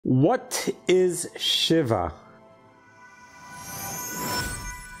What is Shiva?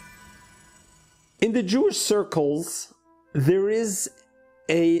 In the Jewish circles, there is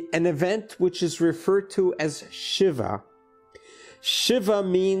an event which is referred to as Shiva. Shiva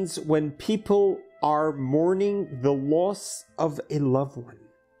means when people are mourning the loss of a loved one.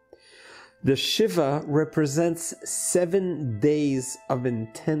 The Shiva represents 7 days of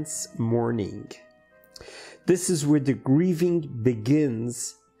intense mourning. This is where the grieving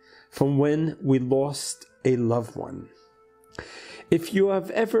begins from when we lost a loved one. If you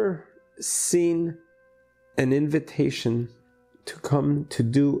have ever seen an invitation to come to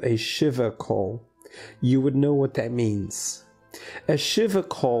do a Shiva call, you would know what that means. A Shiva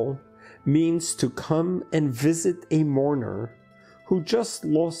call means to come and visit a mourner who just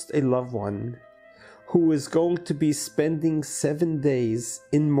lost a loved one, who is going to be spending 7 days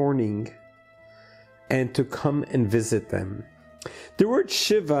in mourning, and to come and visit them. The word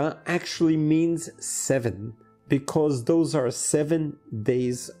Shiva actually means 7, because those are 7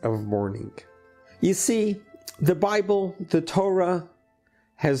 days of mourning. You see, the Bible, the Torah,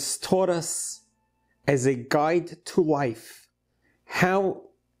 has taught us as a guide to life how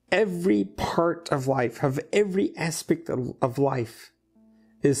every part of life, of every aspect of life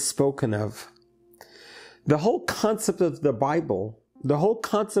is spoken of. The whole concept of the Bible, the whole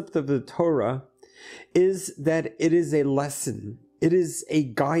concept of the Torah, is that it is a lesson. It is a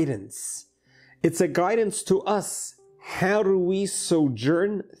guidance. It's a guidance to us. How do we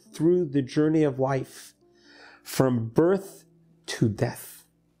sojourn through the journey of life from birth to death?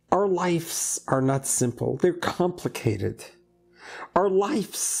 Our lives are not simple. They're complicated. Our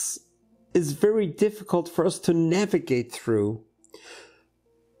lives is very difficult for us to navigate through.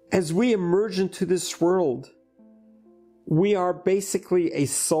 As we emerge into this world, we are basically a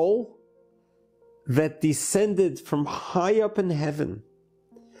soul that descended from high up in heaven,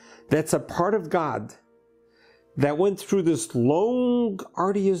 that's a part of God, that went through this long,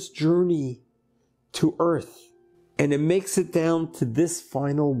 arduous journey to earth, and it makes it down to this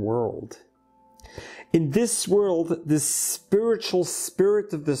final world. In this world, the spiritual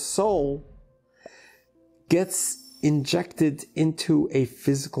spirit of the soul gets injected into a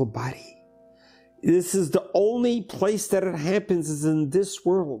physical body. This is the only place that it happens, is in this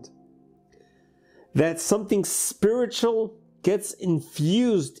world. That something spiritual gets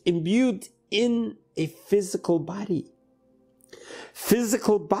imbued in a physical body.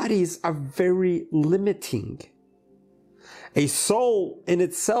 Physical bodies are very limiting. A soul in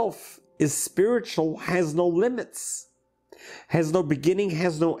itself is spiritual, has no limits, has no beginning,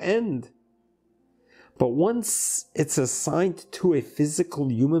 has no end. But once it's assigned to a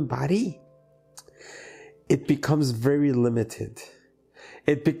physical human body, it becomes very limited.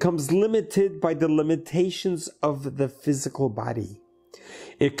 It becomes limited by the limitations of the physical body.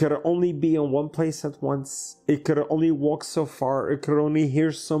 It could only be in one place at once. It could only walk so far. It could only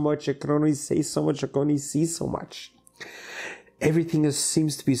hear so much. It could only say so much. It could only see so much. Everything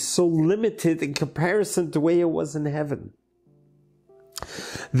seems to be so limited in comparison to the way it was in heaven.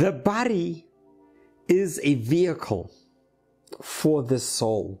 The body is a vehicle for the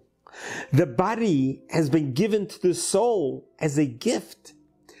soul. The body has been given to the soul as a gift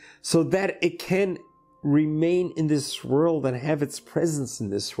so that it can remain in this world and have its presence in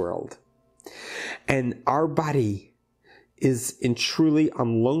this world. And our body is truly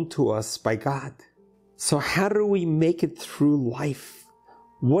on loan to us by God. So how do we make it through life?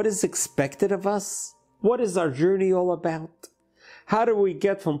 What is expected of us? What is our journey all about? How do we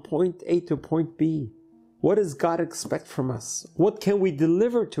get from point A to point B? What does God expect from us? What can we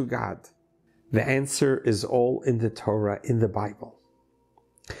deliver to God? The answer is all in the Torah, in the Bible.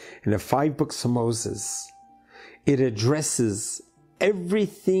 In the 5 books of Moses, it addresses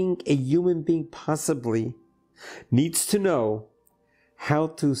everything a human being possibly needs to know how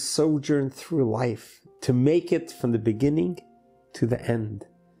to sojourn through life, to make it from the beginning to the end.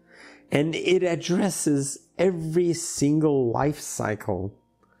 And it addresses every single life cycle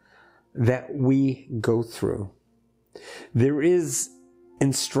that we go through. There is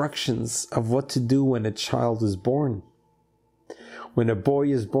instructions of what to do when a child is born. When a boy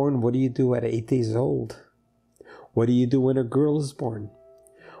is born, what do you do at 8 days old? What do you do when a girl is born?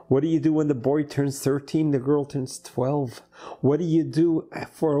 What do you do when the boy turns 13, the girl turns 12? What do you do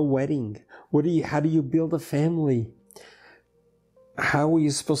for a wedding? How do you build a family? How are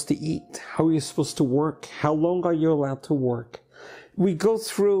you supposed to eat? How are you supposed to work? How long are you allowed to work? We go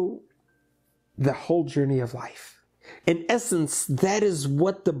through the whole journey of life. In essence, that is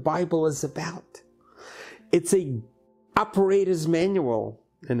what the Bible is about. It's a operator's manual,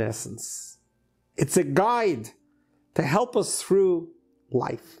 in essence. It's a guide to help us through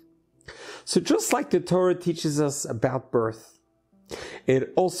life. So just like the Torah teaches us about birth,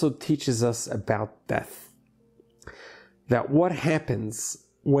 it also teaches us about death. That what happens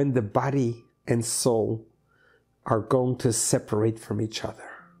when the body and soul are going to separate from each other.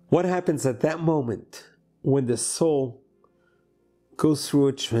 What happens at that moment when the soul goes through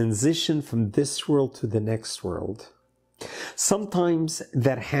a transition from this world to the next world? Sometimes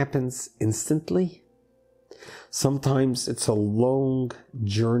that happens instantly. Sometimes it's a long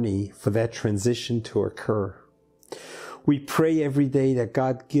journey for that transition to occur. We pray every day that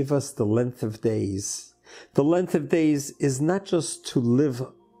God give us the length of days. The length of days is not just to live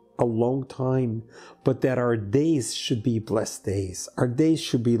a long time, but that our days should be blessed days. Our days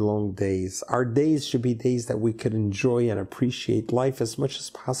should be long days. Our days should be days that we could enjoy and appreciate life as much as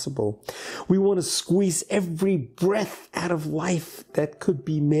possible. We want to squeeze every breath out of life that could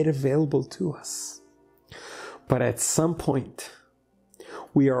be made available to us. But at some point,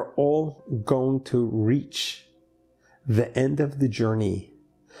 we are all going to reach the end of the journey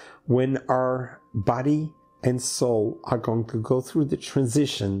when our body and soul are going to go through the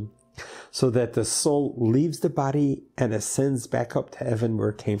transition so that the soul leaves the body and ascends back up to heaven where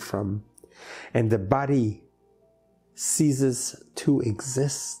it came from. And the body ceases to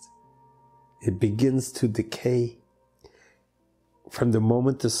exist. It begins to decay from the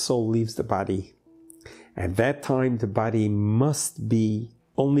moment the soul leaves the body. At that time, the body must be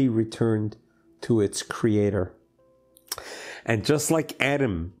only returned to its creator. And just like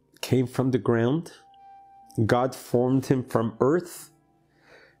Adam came from the ground, God formed him from earth.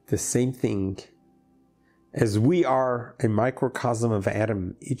 The same thing. As we are a microcosm of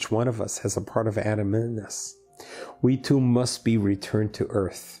Adam, each one of us has a part of Adam in us. We too must be returned to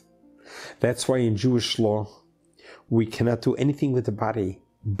earth. That's why in Jewish law, we cannot do anything with the body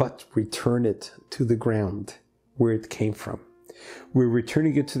but return it to the ground where it came from. We're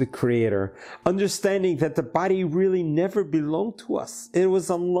returning it to the Creator, understanding that the body really never belonged to us. It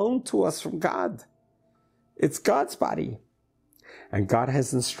was on loan to us from God. It's God's body. And God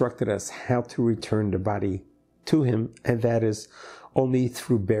has instructed us how to return the body to Him, and that is only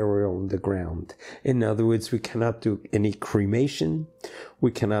through burial in the ground. In other words, we cannot do any cremation. We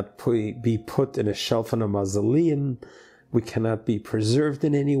cannot be put in a shelf in a mausoleum. We cannot be preserved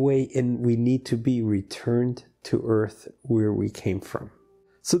in any way, and we need to be returned to earth where we came from.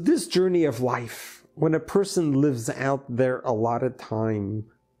 So this journey of life, when a person lives out their allotted time,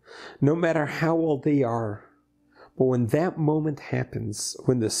 no matter how old they are, but when that moment happens,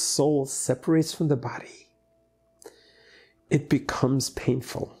 when the soul separates from the body, it becomes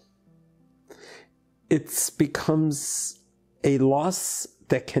painful. It becomes a loss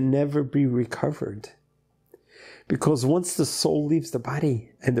that can never be recovered. Because once the soul leaves the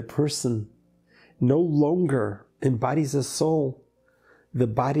body and the person no longer embodies a soul, the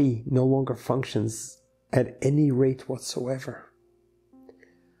body no longer functions at any rate whatsoever.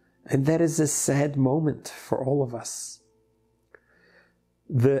 And that is a sad moment for all of us.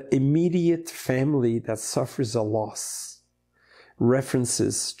 The immediate family that suffers a loss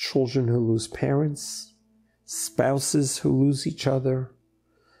references children who lose parents, spouses who lose each other,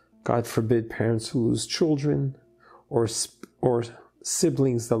 God forbid parents who lose children, or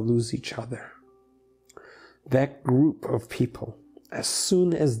siblings that lose each other. That group of people, as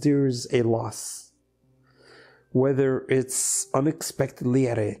soon as there is a loss, whether it's unexpectedly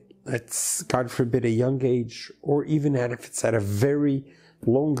at God forbid, a young age, or even if it's at a very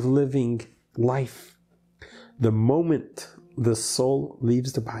long-living life, the moment the soul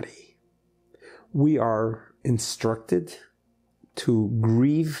leaves the body, we are instructed to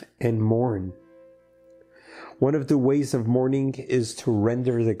grieve and mourn. One of the ways of mourning is to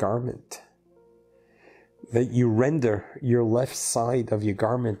render the garment. That you render your left side of your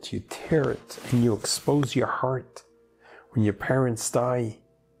garment, you tear it, and you expose your heart. When your parents die,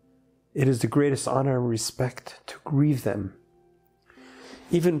 it is the greatest honor and respect to grieve them.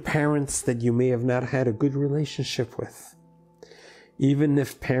 Even parents that you may have not had a good relationship with. Even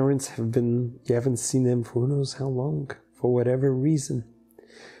if parents you haven't seen them for who knows how long, for whatever reason,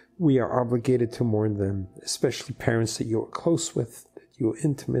 we are obligated to mourn them, especially parents that you are close with, that you are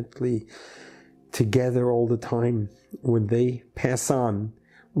intimately together all the time. When they pass on,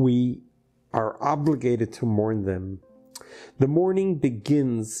 we are obligated to mourn them. The mourning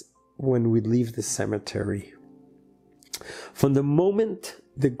begins when we leave the cemetery. From the moment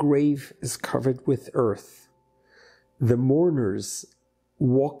the grave is covered with earth, the mourners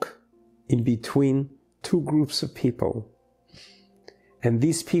walk in between two groups of people. And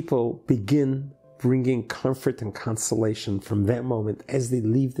these people begin bringing comfort and consolation from that moment as they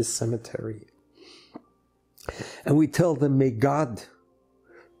leave the cemetery. And we tell them, may God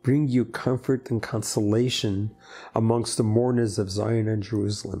bring you comfort and consolation amongst the mourners of Zion and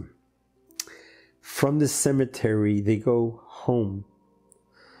Jerusalem. From the cemetery, they go home.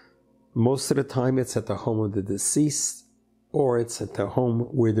 Most of the time, it's at the home of the deceased, or it's at the home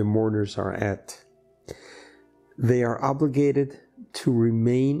where the mourners are at. They are obligated to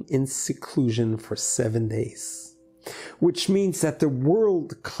remain in seclusion for 7 days, which means that the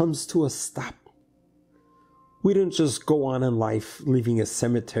world comes to a stop. We don't just go on in life, leaving a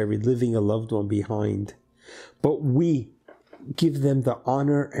cemetery, leaving a loved one behind, but we give them the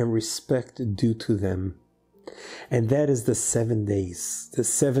honor and respect due to them. And that is the 7 days. The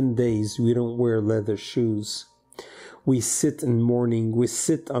 7 days we don't wear leather shoes. We sit in mourning. We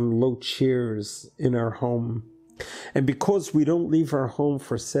sit on low chairs in our home. And because we don't leave our home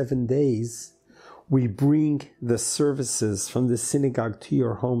for 7 days, we bring the services from the synagogue to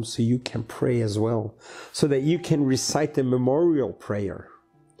your home so you can pray as well, so that you can recite the memorial prayer.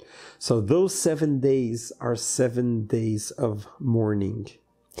 So those 7 days are 7 days of mourning.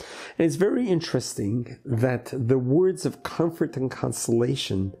 And it's very interesting that the words of comfort and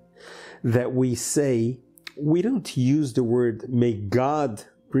consolation that we say, we don't use the word, may God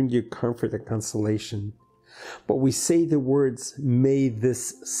bring you comfort and consolation, but we say the words, may this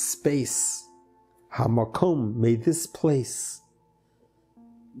space, hamakom, may this place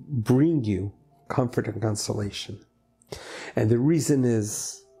bring you comfort and consolation. And the reason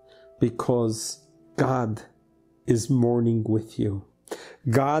is because God is mourning with you.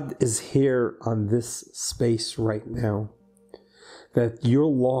 God is here on this space right now. That your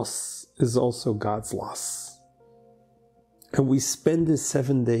loss is also God's loss. And we spend the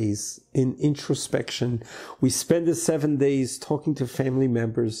 7 days in introspection. We spend the 7 days talking to family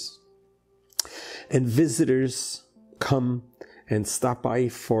members. And visitors come and stop by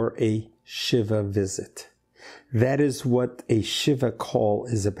for a Shiva visit. That is what a Shiva call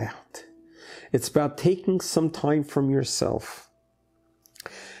is about. It's about taking some time from yourself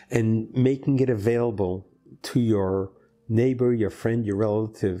and making it available to your neighbor, your friend, your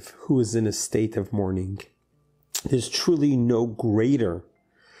relative who is in a state of mourning. There's truly no greater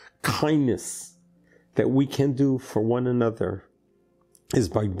kindness that we can do for one another is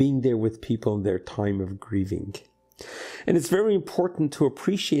by being there with people in their time of grieving. And it's very important to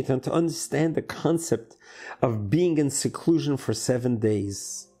appreciate and to understand the concept of being in seclusion for 7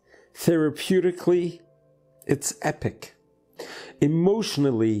 days. Therapeutically, it's epic.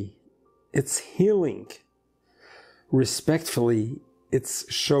 Emotionally, it's healing. Respectfully,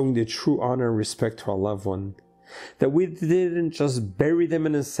 it's showing the true honor and respect to our loved one. That we didn't just bury them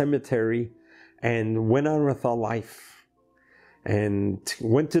in a cemetery and went on with our life and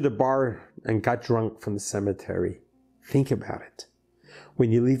went to the bar and got drunk from the cemetery. Think about it.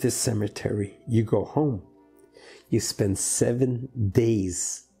 When you leave the cemetery, you go home. You spend 7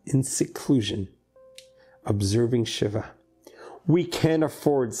 days in seclusion, observing Shiva. We can't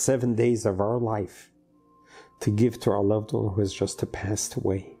afford 7 days of our life to give to our loved one who has just passed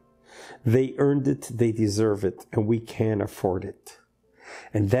away. They earned it, they deserve it, and we can't afford it.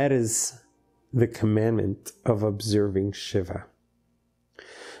 And that is the commandment of observing Shiva.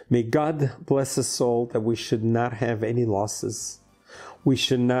 May God bless us all that we should not have any losses. We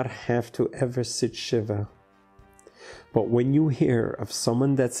should not have to ever sit Shiva. But when you hear of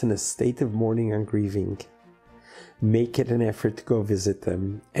someone that's in a state of mourning and grieving, make it an effort to go visit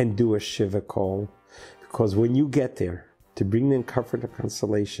them and do a Shiva call. Because when you get there, to bring them comfort and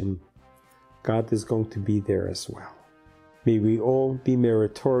consolation, God is going to be there as well. May we all be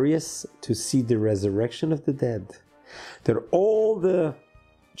meritorious to see the resurrection of the dead, that all the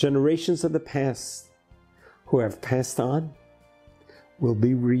generations of the past who have passed on will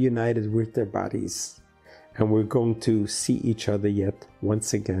be reunited with their bodies, and we're going to see each other yet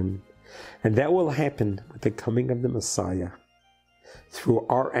once again. And that will happen with the coming of the Messiah. Through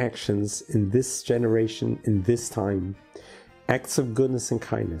our actions in this generation, in this time, acts of goodness and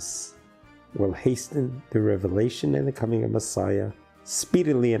kindness will hasten the revelation and the coming of Messiah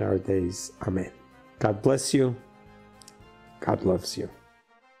speedily in our days. Amen. God bless you. God loves you.